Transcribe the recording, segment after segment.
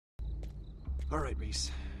All right,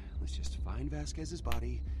 Rhys. Let's just find Vasquez's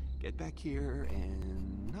body, get back here,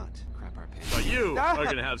 and not crap our pants. But you are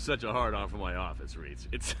gonna have such a hard-on for my office, Rhys.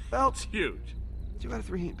 It's huge. 2 out of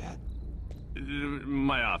 3 ain't bad.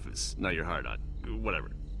 My office, not your hard-on.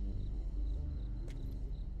 Whatever.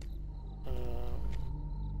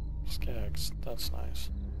 Skags, that's nice.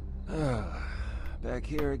 Back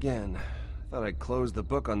here again. Thought I'd close the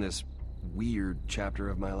book on this weird chapter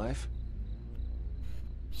of my life.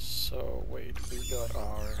 So, wait, we got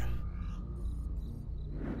our...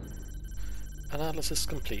 Analysis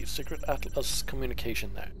complete. Secret Atlas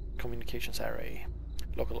communications array.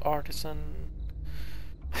 Local artisan.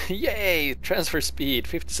 Yay! Transfer speed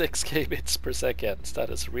 56 kbits per second. That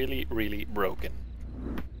is really, really broken.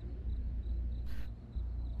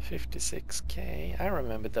 56k. I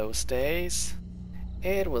remember those days.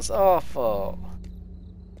 It was awful.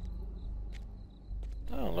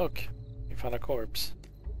 Oh, look. We found a corpse.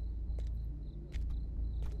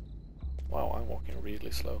 Wow, I'm walking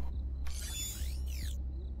really slow.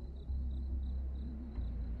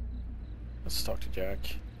 Let's talk to Jack.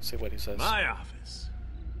 See what he says. My office.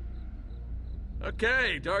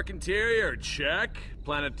 Okay, dark interior, check.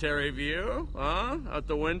 Planetary view, out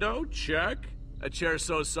the window, check. A chair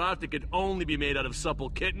so soft it could only be made out of supple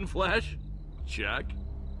kitten flesh, check.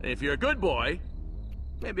 And if you're a good boy,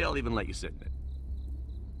 maybe I'll even let you sit in it.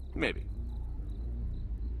 Maybe.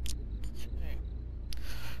 Okay.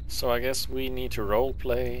 So I guess we need to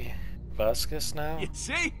roleplay Vasquez now? You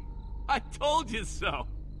see? I told you so.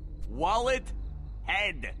 Wallet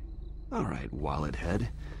head. All right, wallet head.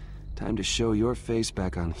 Time to show your face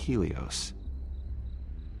back on Helios.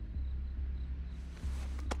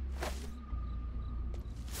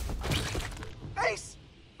 Face!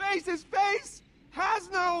 His face has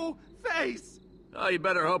no face! Oh, you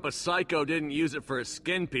better hope a psycho didn't use it for a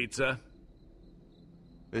skin pizza.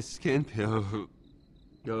 A skin pizza?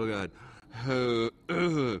 Oh, God.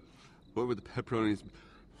 What were the pepperonis?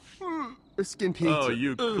 A skin pizza. Oh,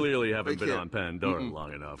 you clearly haven't been on Pandora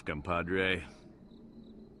long enough, compadre.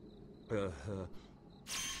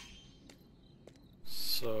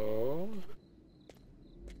 So...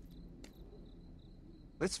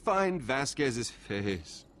 Let's find Vasquez's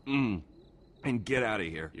face. And get out of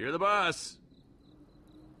here. You're the boss.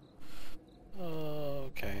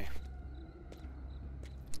 Okay.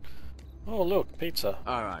 Oh, look, pizza.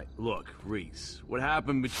 All right, look, Rhys. What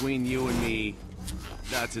happened between you and me,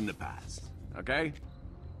 that's in the past, okay?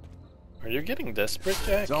 Are you getting desperate,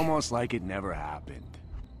 Jack? It's almost like it never happened.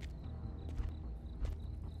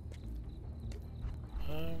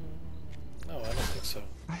 No, I don't think so.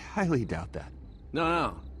 I highly doubt that.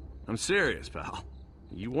 No, I'm serious, pal.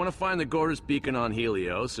 You want to find the Gortys beacon on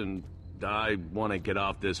Helios, and I want to get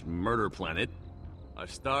off this murder planet. Our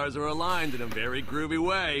stars are aligned in a very groovy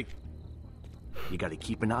way. You gotta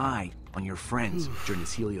keep an eye on your friends during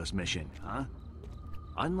this Helios mission, huh?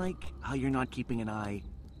 Unlike how you're not keeping an eye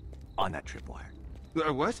on that tripwire.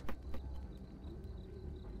 What?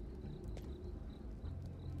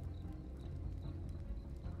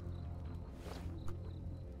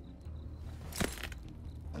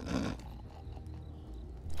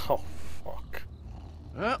 Oh, fuck.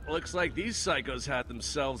 Well, looks like these psychos had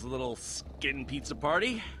themselves a little skin pizza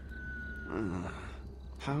party.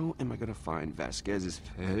 How am I gonna find Vasquez's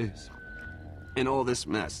face in all this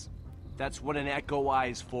mess? That's what an echo eye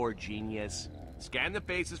is for, genius. Scan the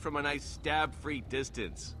faces from a nice stab-free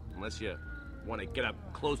distance. Unless you want to get up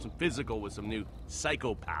close and physical with some new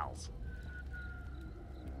psycho pals.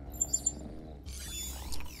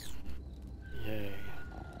 Yay.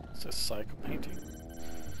 It's a psycho painting.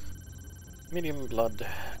 Medium blood.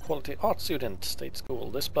 Quality art student. State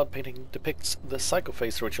school. This blood painting depicts the psycho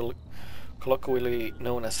face ritual, colloquially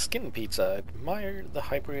known as skin pizza. Admire the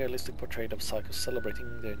hyper-realistic portrait of psychos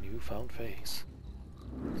celebrating their newfound face.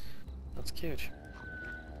 That's cute.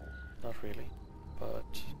 Not really,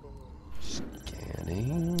 but...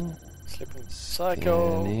 Scanning... Sleeping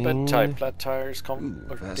psycho, bed-type, flat tires,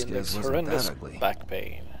 Vasquez in this wasn't horrendous that ugly. back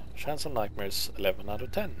pain. Chance of nightmares, 11 out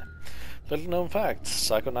of 10. Little known fact,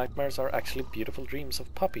 psycho nightmares are actually beautiful dreams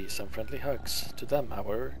of puppies and friendly hugs. To them,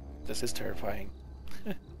 however, this is terrifying.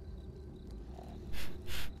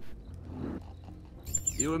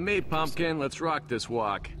 You and me, Pumpkin, let's rock this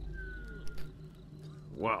walk.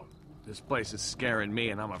 Whoa, this place is scaring me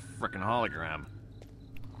and I'm a frickin' hologram.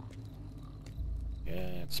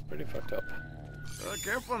 Yeah, it's pretty fucked up.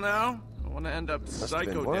 Careful now. I want to end up Must have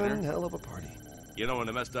psycho been one dinner. hell of a party. You know, in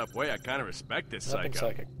a messed up way, I kind of respect this Nothing psycho.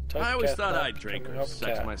 psychic. I always Cat thought nap, I'd drink coming or up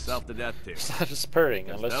sex cat. myself to death too. Just purring.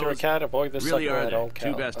 Unless you're a those cat, avoid this really psycho are at the all,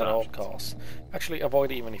 two best at all options. costs. Actually,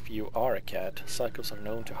 avoid even if you are a cat. Psychos are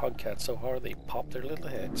known to hug cats so hard they pop their little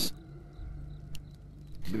heads.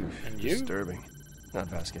 Oof, And you? disturbing. Not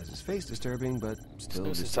Vasquez's face disturbing, but still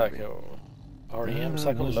Snoozy disturbing. Psycho. REM I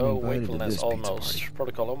Psycho wasn't low, invited to wakefulness this pizza almost. party.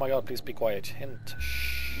 Protocol, oh my god, please be quiet. Hint.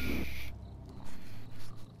 Shh.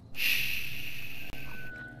 Shh.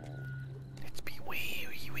 Let's be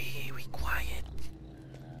very quiet.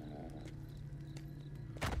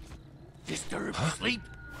 Disturb sleep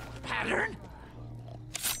pattern?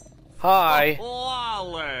 Hi.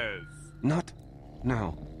 Flawless! Not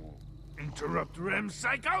now. Interrupt REM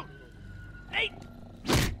psycho? Hey!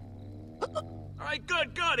 Alright,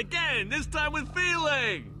 good, again! This time with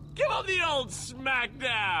feeling! Give him the old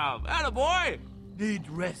smackdown! Attaboy! Need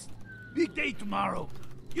rest. Big day tomorrow.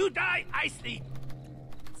 You die, I sleep.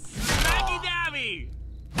 Smacky dabby!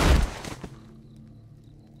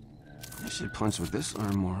 I should punch with this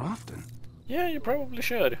arm more often. Yeah, you probably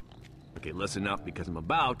should. Okay, listen up, because I'm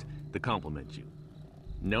about to compliment you.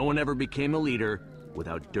 No one ever became a leader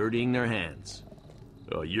without dirtying their hands.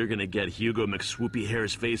 Oh, you're gonna get Hugo McSwoopy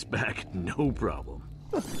Hair's face back, no problem.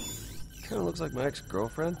 Kinda looks like my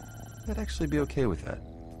ex-girlfriend. I'd actually be okay with that.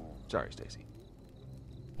 Sorry, Stacy.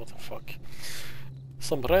 What the fuck?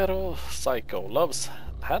 Sombrero Psycho loves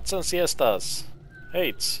hats and siestas.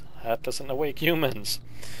 Hates hatless and awake humans.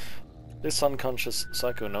 This unconscious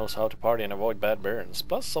psycho knows how to party and avoid bad burns.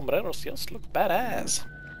 Plus, sombreros just look badass.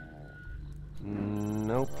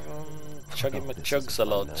 Nope. Chuggy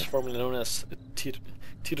McChugsalot, formerly known as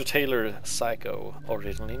Tito Taylor Psycho,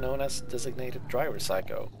 originally known as Designated Driver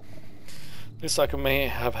Psycho. This psycho may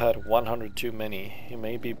have had 100 too many. He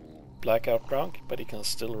may be blackout drunk, but he can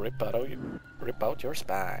still rip out your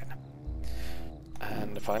spine.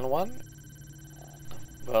 And the final one,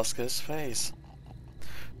 Vasquez's face.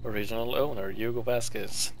 Original owner, Hugo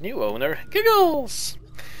Vasquez. New owner, Giggles!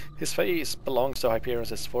 His face belongs to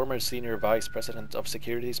Hyperion's former senior vice president of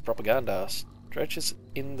securities propaganda. Stretches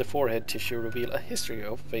in the forehead tissue reveal a history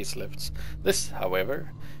of facelifts. This,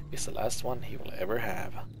 however, is the last one he will ever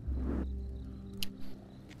have.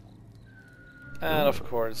 And of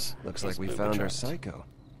course, Looks he's like we booby found our trapped. psycho.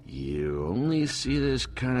 You only see this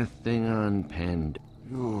kind of thing on Pandora.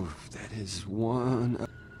 Oof, that is one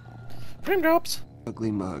Frame drops!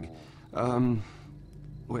 ugly mug.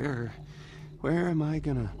 Where am I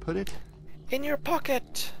gonna put it? In your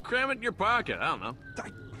pocket! Cram it in your pocket, I don't know.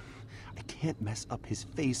 I can't mess up his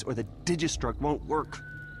face or the Digistruct won't work.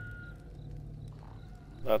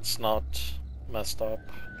 That's not messed up.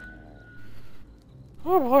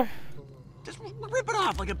 Oh boy. Just rip it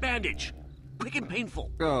off like a bandage. Quick and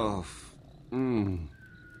painful. Oh,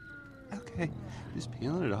 Okay, just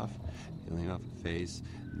peeling it off. Peeling off the face.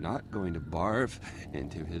 Not going to barf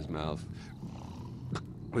into his mouth.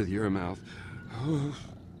 With your mouth.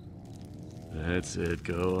 That's it,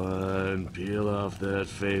 go on. Peel off that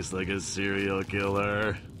face like a serial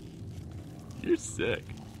killer. You're sick.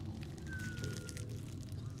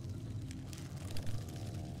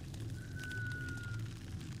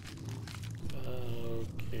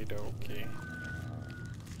 Okie dokie.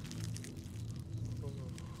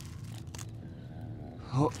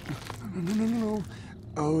 Oh, no.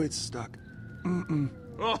 Oh, it's stuck.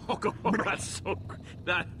 Oh, come on, that's so...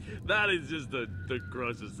 That is just the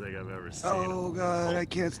grossest thing I've ever seen. Oh, God, I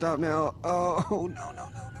can't stop now. Oh,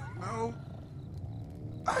 no.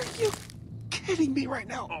 Are you kidding me right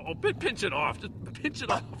now? Oh, pinch it off. Just pinch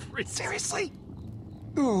it off. Seriously?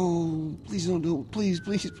 Oh, please don't do it. Please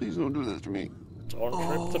don't do this to me. Don't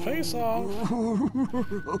rip the face off,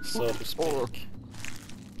 so to speak.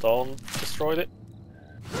 Don't destroy it.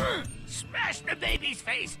 Smash the baby's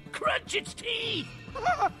face! Crunch its teeth!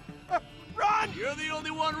 Run! You're the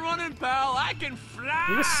only one running, pal. I can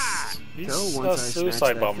fly. He's So a once I snatched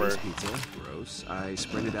suicide that bomber. face pizza, gross, I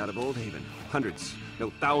sprinted out of Old Haven. Hundreds, no,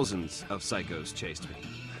 thousands of psychos chased me.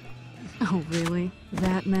 Oh, really?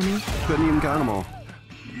 That many? Couldn't even count them all.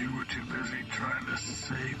 You were too busy trying to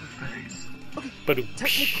save face. Ba-doom.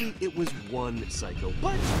 Technically, it was one psycho,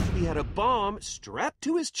 but he had a bomb strapped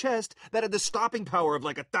to his chest that had the stopping power of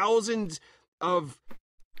like 1,000 of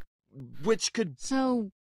which could...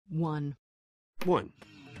 So, one. One.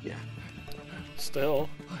 Yeah. Still.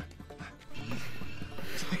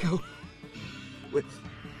 Psycho with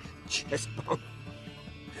chest bomb.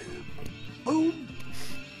 Boom!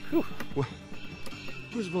 Whew.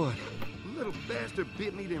 Who's Vaughn? Little bastard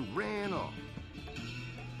bit me then ran off.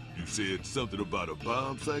 You said something about a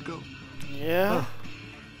bomb, Psycho? Yeah.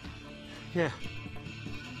 Yeah.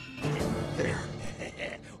 There.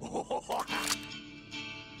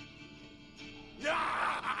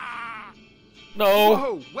 No!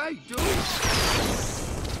 Whoa, wait, dude!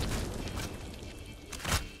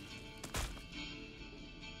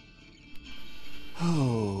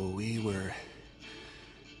 Oh, we were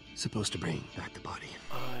supposed to bring back the body.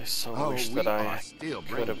 I so Oh, wish we that I are still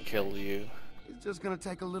could have bringing killed you. It's just gonna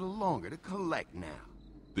take a little longer to collect now.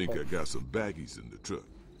 Think I got some baggies in the truck.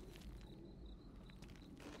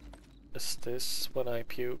 Is this when I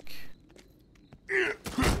puke?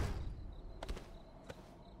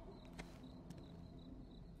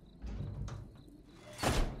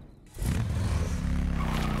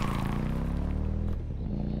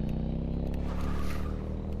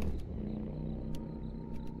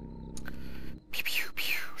 Pew pew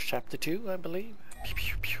pew. Chapter 2, I believe. Pew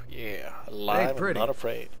pew pew. Yeah, alive and not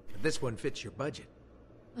afraid. But this one fits your budget.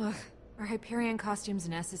 Ugh, are Hyperion costumes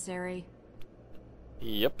necessary?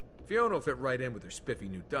 Yep. Fiona will fit right in with her spiffy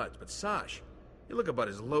new duds, but Sash, you look about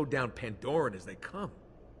as low-down Pandoran as they come.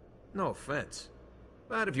 No offense.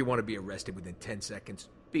 But if you want to be arrested within 10 seconds,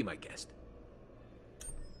 be my guest.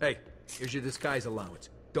 Hey, here's your disguise allowance.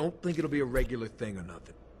 Don't think it'll be a regular thing or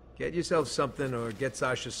nothing. Get yourself something or get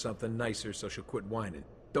Sasha something nicer so she'll quit whining.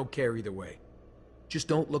 Don't care either way. Just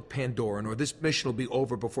don't look Pandoran or this mission will be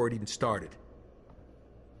over before it even started.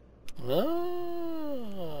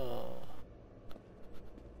 Ah.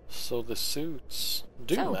 So the suits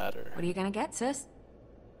do matter. What are you gonna get, sis?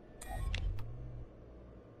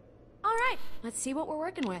 Alright, let's see what we're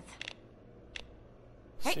working with.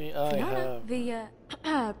 Hey, See, I Fiona, have...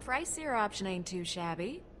 the price zero option ain't too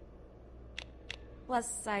shabby.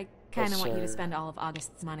 Plus, I kinda want you to sir. spend all of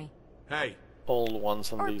August's money. Hey, old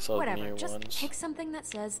ones and Or these are the whatever, new just ones. pick something that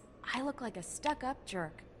says, I look like a stuck-up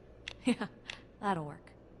jerk. Yeah, that'll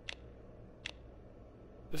work.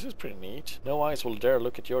 This is pretty neat. No eyes will dare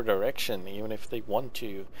look at your direction, even if they want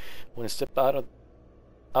to. When you step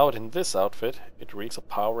out in this outfit, it reeks of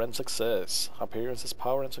power and success. Appearance is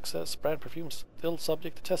power and success. Brand perfumes still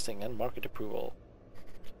subject to testing and market approval.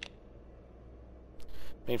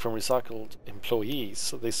 Made from recycled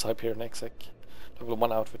employees, this Hyperion Exec Level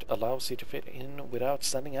 1 outfit allows you to fit in without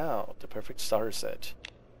standing out. The perfect starter set.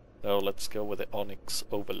 Now let's go with the Onyx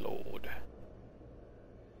Overlord.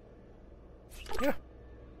 Yeah.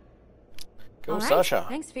 Go, All right, Sasha.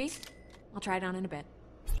 thanks, Fee. I'll try it on in a bit.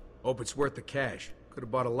 hope it's worth the cash. Could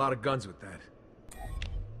have bought a lot of guns with that.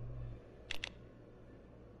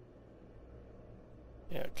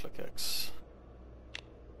 Yeah, click X.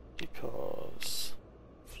 Because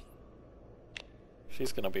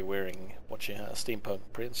she's gonna be wearing what she has, Steampunk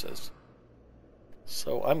Princess.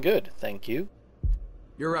 So I'm good, thank you.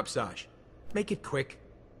 You're up, Sash. Make it quick.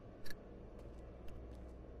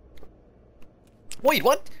 Wait,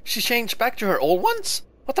 what? She changed back to her old ones?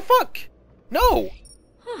 What the fuck? No!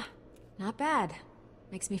 Huh, not bad.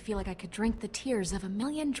 Makes me feel like I could drink the tears of a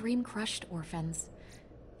million dream-crushed orphans.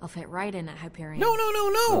 I'll fit right in at Hyperion. No!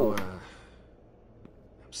 So,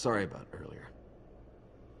 I'm sorry about earlier.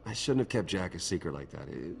 I shouldn't have kept Jack a secret like that.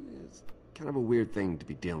 It's kind of a weird thing to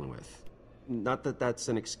be dealing with. Not that that's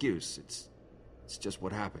an excuse. It's just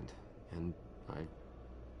what happened. And I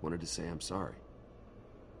wanted to say I'm sorry.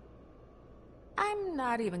 I'm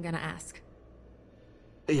not even gonna ask.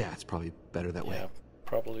 Yeah, it's probably better that way. Yeah,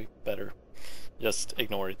 probably better. Just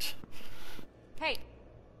ignore it. Hey,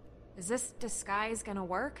 is this disguise gonna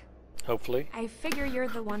work? Hopefully. I figure you're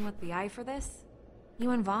the one with the eye for this. You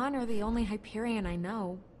and Vaughn are the only Hyperion I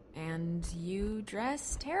know, and you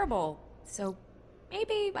dress terrible, so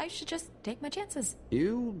maybe I should just take my chances.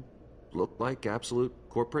 You look like absolute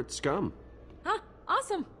corporate scum. Huh,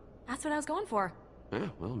 awesome. That's what I was going for. Yeah,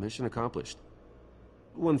 well, mission accomplished.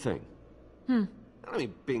 One thing. I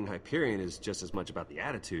mean, being Hyperion is just as much about the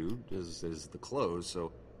attitude as the clothes,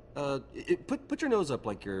 so... put your nose up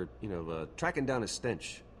like you're, tracking down a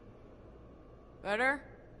stench. Better?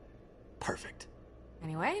 Perfect.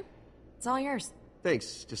 Anyway, it's all yours.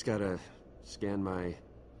 Thanks. Just gotta scan my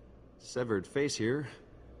severed face here.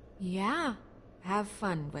 Yeah, have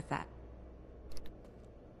fun with that.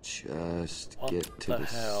 Just What get to the the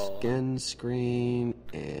hell? scan screen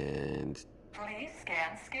and... Please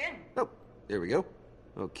scan skin. Oh, there we go.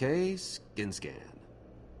 Okay, scan.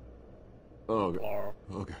 Oh, Or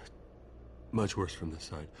oh god. Much worse from this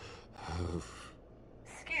side.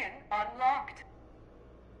 Skin unlocked.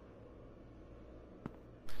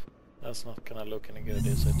 that's not gonna look any good,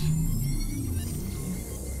 is it?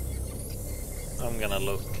 I'm gonna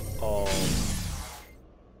look all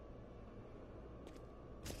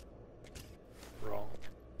wrong.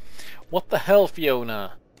 What the hell,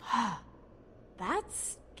 Fiona?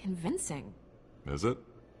 That's convincing. Is it?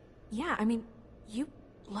 Yeah, I mean, you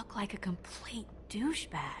look like a complete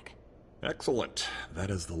douchebag. Excellent. That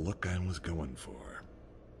is the look I was going for.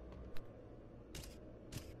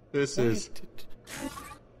 This is...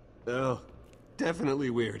 Oh, definitely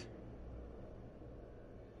weird.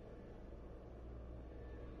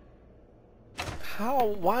 How?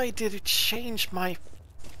 Why did it change my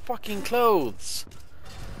fucking clothes?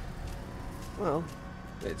 Well,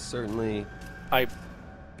 it's certainly... I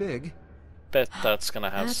big. bet that's gonna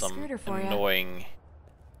have That's some scooter for ya. annoying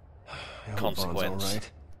I hope Bond's consequence. all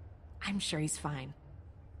right. I'm sure he's fine.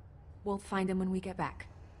 We'll find him when we get back.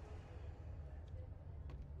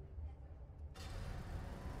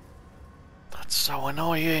 That's so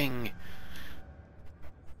annoying.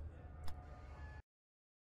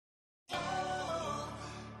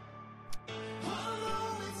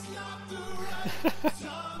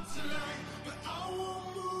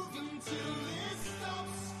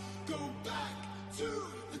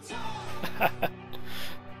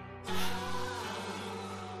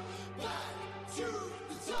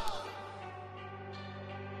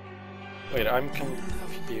 Wait, I'm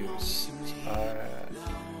confused.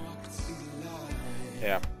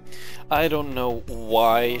 Yeah. I don't know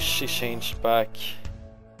why she changed back.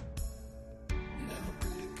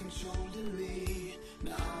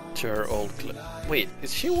 To her old clothes. Wait,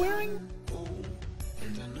 is she wearing?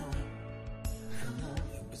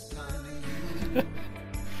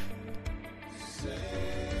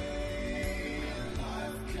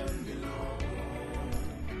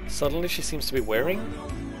 Suddenly she seems to be wearing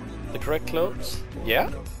the correct clothes.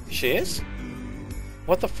 Yeah, she is.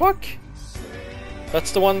 What the fuck?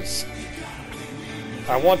 That's the ones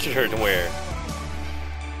I wanted her to wear.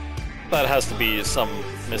 That has to be some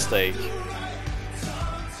mistake.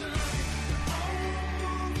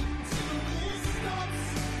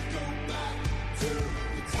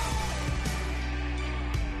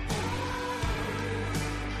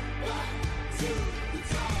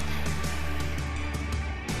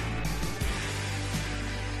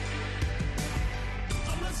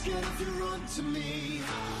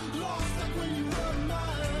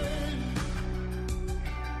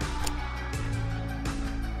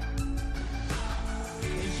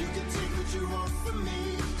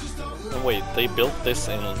 And wait, they built this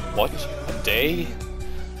in what? A day?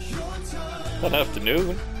 One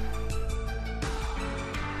afternoon?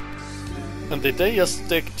 And did they just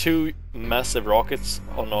stick two massive rockets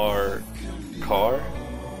on our car?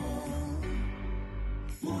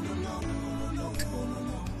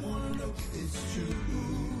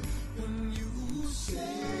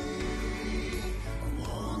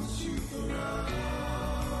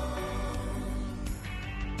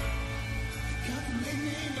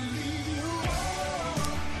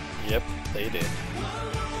 Yep, they did.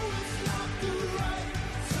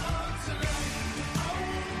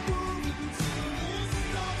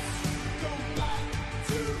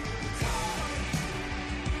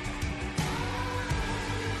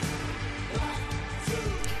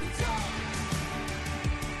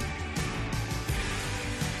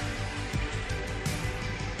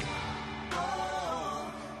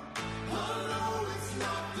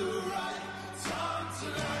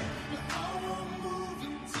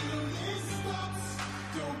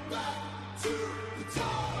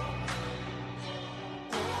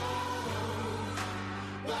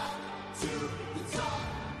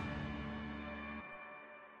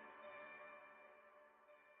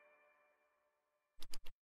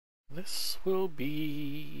 This will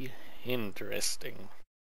be interesting.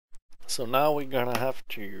 So now we're gonna have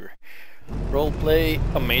to roleplay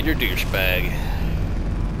a major douchebag.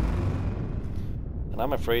 And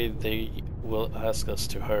I'm afraid they will ask us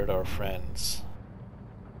to hurt our friends.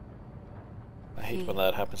 I hate when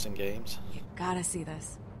that happens in games. You gotta see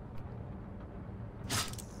this.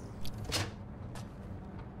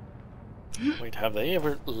 Wait, have they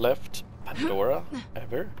ever left Pandora?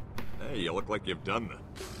 Ever? Hey, you look like you've done that.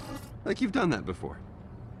 Like you've done that before.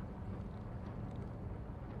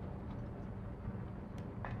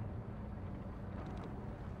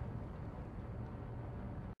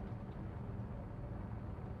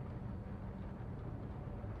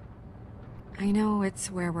 I know it's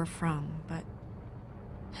where we're from, but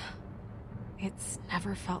it's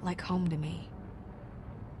never felt like home to me.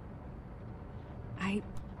 I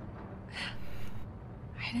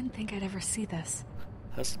didn't think I'd ever see this.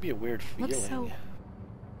 Has to be a weird feeling. Looks so...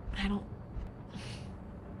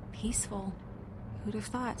 peaceful. Who'd have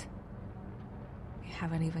thought? We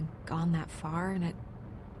haven't even gone that far, and it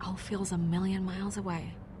all feels a million miles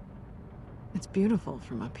away. It's beautiful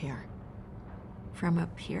from up here. From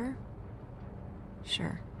up here?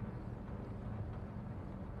 Sure.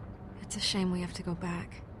 It's a shame we have to go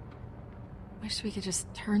back. Wish we could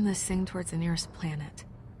just turn this thing towards the nearest planet.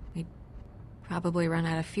 We'd Probably run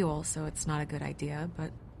out of fuel, so it's not a good idea,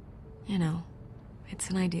 but, you know, it's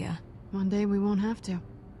an idea. One day we won't have to.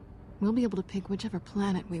 We'll be able to pick whichever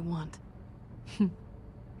planet we want.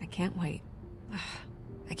 I can't wait. Ugh,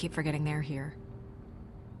 I keep forgetting they're here.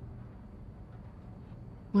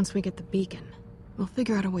 Once we get the beacon, we'll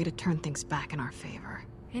figure out a way to turn things back in our favor.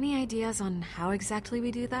 Any ideas on how exactly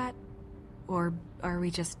we do that? Or are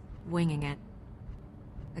we just winging it?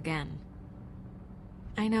 Again.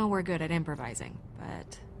 I know we're good at improvising,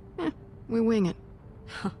 but... we wing it.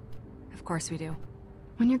 Of course we do.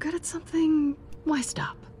 When you're good at something, why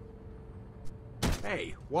stop?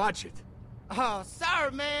 Hey, watch it. Oh,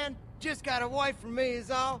 sorry, man. Just got away from me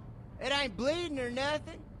is all. It ain't bleeding or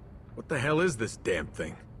nothing. What the hell is this damn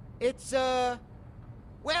thing? It's, well,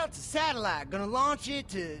 it's a satellite. Gonna launch it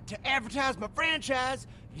to advertise my franchise.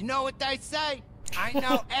 You know what they say? Ain't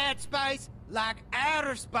no ad space like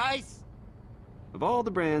outer space. Of all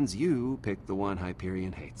the brands, you picked the one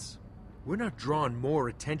Hyperion hates. We're not drawing more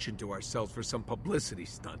attention to ourselves for some publicity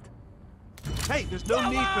stunt. Hey, there's no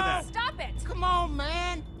need for that. Stop it! Come on,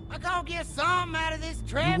 man. I gotta get something out of this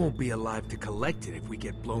trip. You won't be alive to collect it if we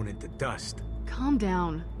get blown into dust. Calm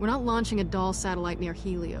down. We're not launching a doll satellite near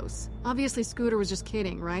Helios. Obviously, Scooter was just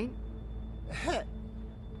kidding, right?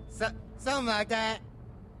 Something like that.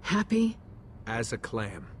 Happy? As a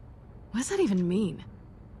clam. What does that even mean?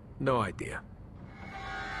 No idea.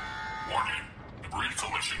 Warning. Debris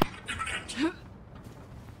collision imminent.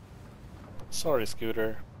 Sorry,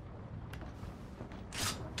 Scooter.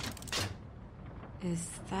 Is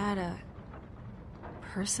that a...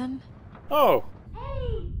 person? Oh!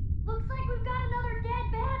 Hey! Looks like we've got another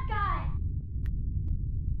dead bad guy!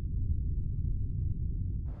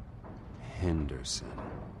 Henderson.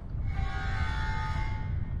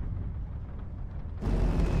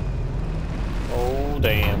 Oh,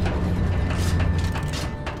 damn.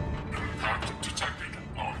 Impact detected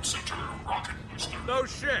on center rocket booster. No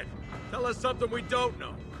shit! Tell us something we don't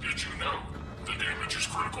know. Did you know the damage is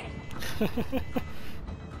critical?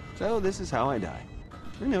 So this is how I die.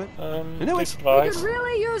 I knew it. I knew please it. We advise. could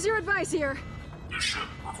really use your advice here. This ship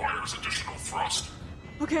requires additional thrust.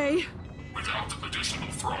 Okay. Without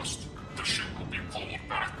additional thrust, the ship will be pulled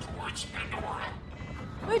back towards Pandora.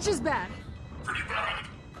 Which is bad. Pretty bad.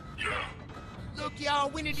 Yeah. Look,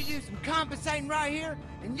 y'all, we need to do some compensating right here,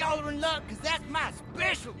 and y'all are in luck, because that's my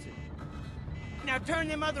specialty. Now turn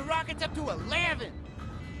them other rockets up to 11.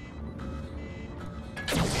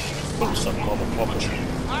 Oops, I'm called a puppet.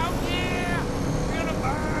 Oh, yeah! We're gonna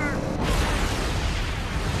burn!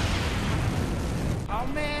 Oh,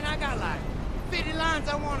 man, I got like 50 lines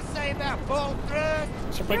I want to say about full thrust.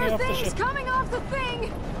 So bring me There off are the things ship. coming off the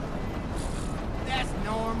thing! That's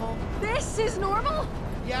normal. This is normal?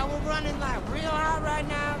 Yeah, we're running like real high right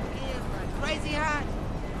now. Yeah, like crazy high.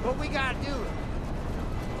 But we gotta do it.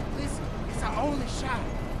 Listen, it's our only shot.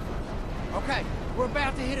 Okay, we're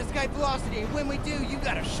about to hit escape velocity, and when we do, you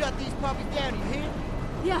gotta shut these puppies down, you hear?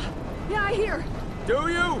 Yeah, I hear. Do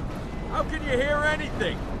you? How can you hear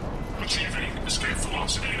anything? Achieving escape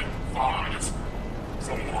velocity in 5,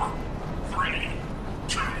 4, 3,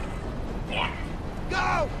 2, 1.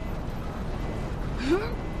 Go!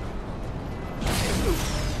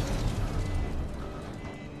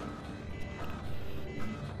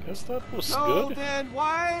 Guess that was So good. then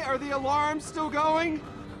why are the alarms still going?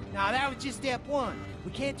 Now that was just step 1.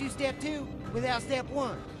 We can't do step 2 without step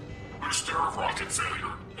 1. Booster rocket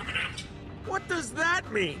failure imminent. What does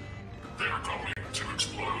that mean? They're going to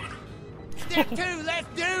explode. Step 2, let's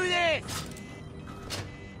do this!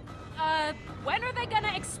 When are they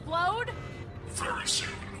gonna explode? Very soon.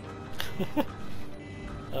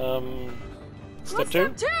 Step What's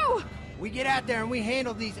 2? step 2? We get out there and we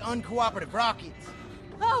handle these uncooperative rockets.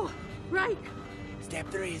 Oh, right. Step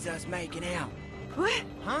 3 is us making out. What?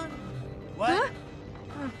 Huh? What?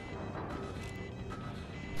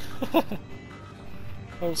 Huh?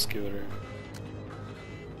 Oh, Scooter.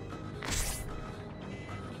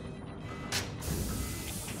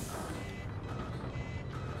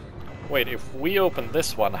 Wait, if we open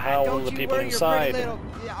this one, how will the people inside? Yeah,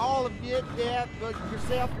 all of you, yeah, but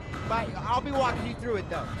yourself. But I'll be walking you through it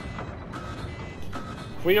though.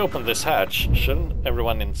 If we open this hatch, shouldn't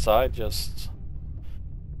everyone inside just...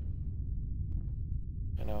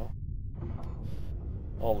 you know...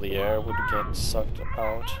 all the air would get sucked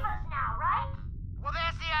out? Now, right? Well,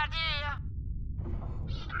 that's the idea.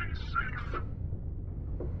 Stay safe.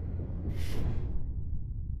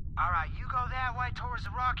 All right, you go that way towards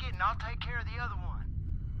the rocket, and I'll take care of the other one.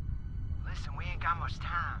 Listen, we ain't got much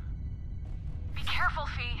time. Be careful,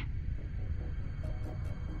 Fee.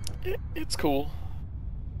 It's cool.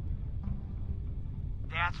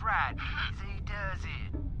 That's right. Easy does it.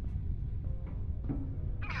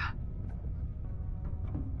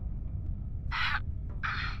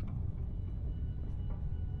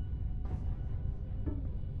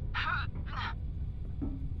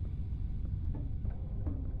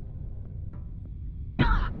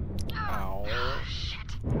 Ow.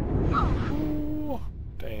 Ooh,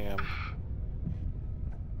 damn.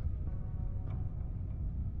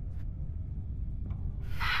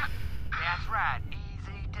 That's right.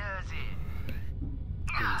 Easy does it.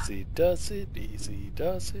 Easy does it, easy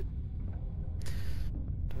does it.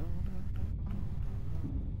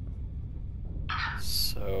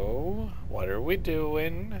 So, what are we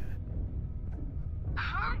doing?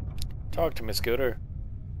 Talk to me, Scooter.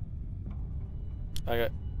 I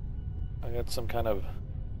got some kind of...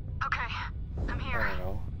 Okay, I'm here. I don't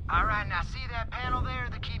know. All right, now see that panel there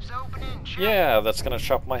that keeps opening? Yeah, that's gonna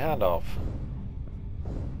chop my hand off.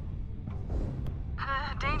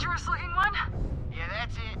 Dangerous looking one? Yeah,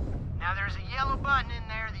 that's it. Now there's a yellow button in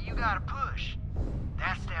there that you gotta push.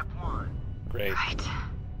 That's step one. Great. Right.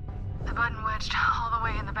 The button wedged all the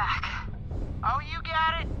way in the back. Oh, you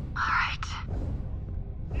got it? Alright.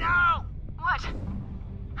 No! What?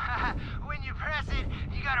 When you press it,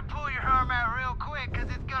 you gotta pull your arm out real quick, cause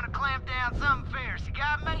it's gonna clamp down something fierce. You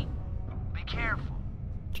got me? Be careful.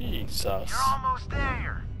 Jesus. You're almost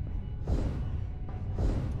there.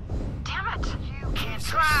 Damn it! You can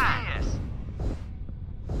try this.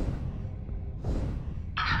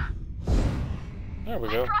 There we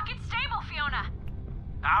go. Rocket's stable, Fiona.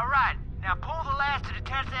 All right, now pull the last to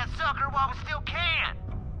detach that sucker while we still can.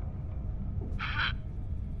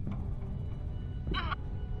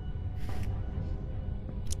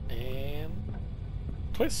 And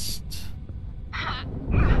twist.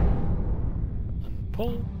 And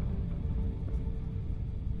pull.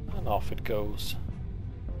 And off it goes.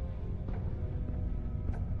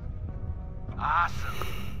 Awesome.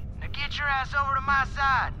 Now get your ass over to my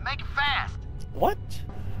side. Make it fast. What?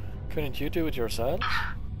 Couldn't you do it yourself?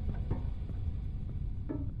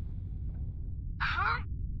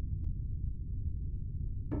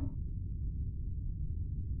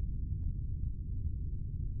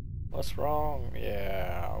 What's wrong?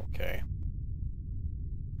 Yeah, okay.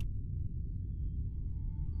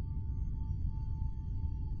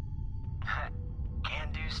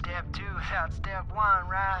 Can't do step two without step one,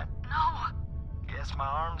 right? No. Guess my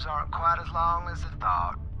arms aren't quite as long as I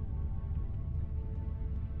thought.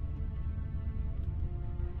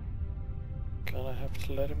 Gonna have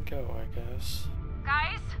to let him go, I guess.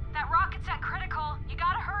 Guys, that rocket's at critical. You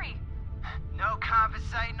gotta hurry. No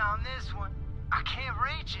compensating on this one. I can't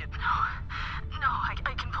reach it. No, I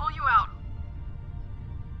can pull you out.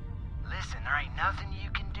 Listen, there ain't nothing you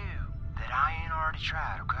can do that I ain't already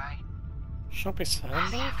tried, okay? Should be sand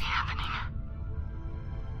What's happening?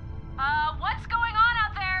 What's going on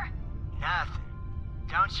out there? Nothing.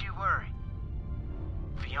 Don't you worry.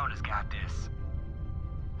 Fiona's got this.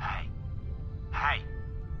 Hey. Hey.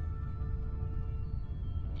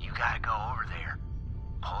 You gotta go over there,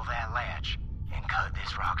 pull that latch, and cut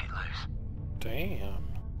this rocket loose. Damn.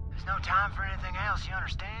 There's no time for anything else, you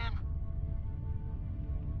understand?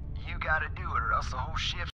 You gotta do it or else the whole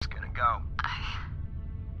ship's gonna go.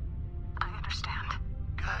 I understand.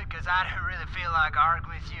 Good, because I don't really feel like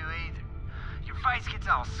arguing with you either. Your face gets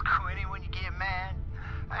all squinty when you get mad.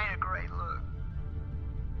 Ain't a great look.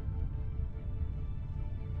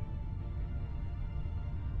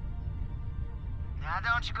 Now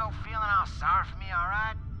don't you go feeling all sorry for me,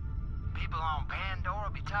 alright? People on Pandora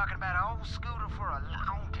will be talking about old Scooter for a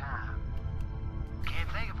long time. Can't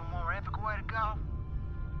think of a more epic way to go.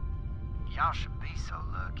 Y'all should be so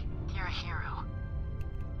lucky. You're a hero.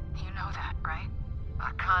 You know that, right?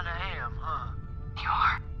 I kinda am, huh? You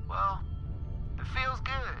are. Well, it feels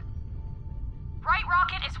good. Right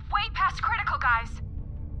rocket is way past critical, guys.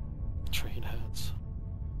 Train heads.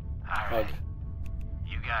 Alright. Hug.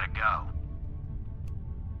 You gotta go.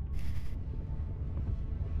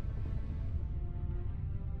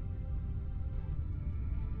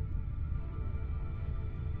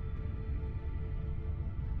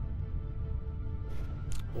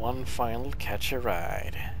 One final catch a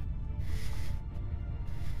ride.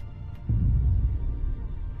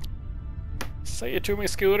 Say it to me,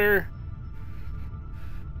 Scooter.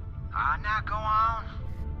 Now go on.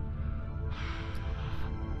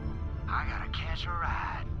 I gotta catch a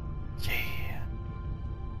ride. Yeah.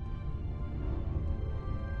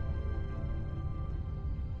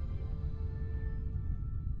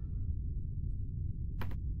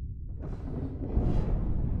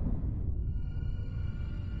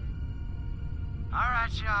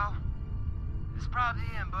 Alright, y'all. This is probably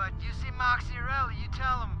the end, but you see Moxie or Ellie, you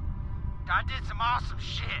tell them, I did some awesome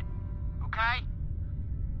shit, okay?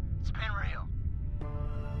 It's been real.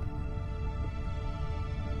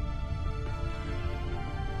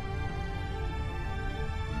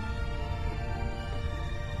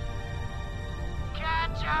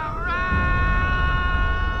 Catch a ride!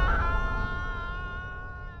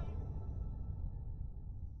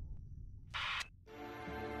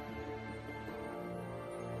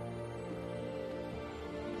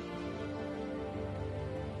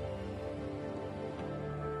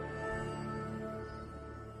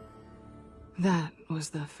 That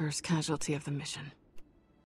was the first casualty of the mission.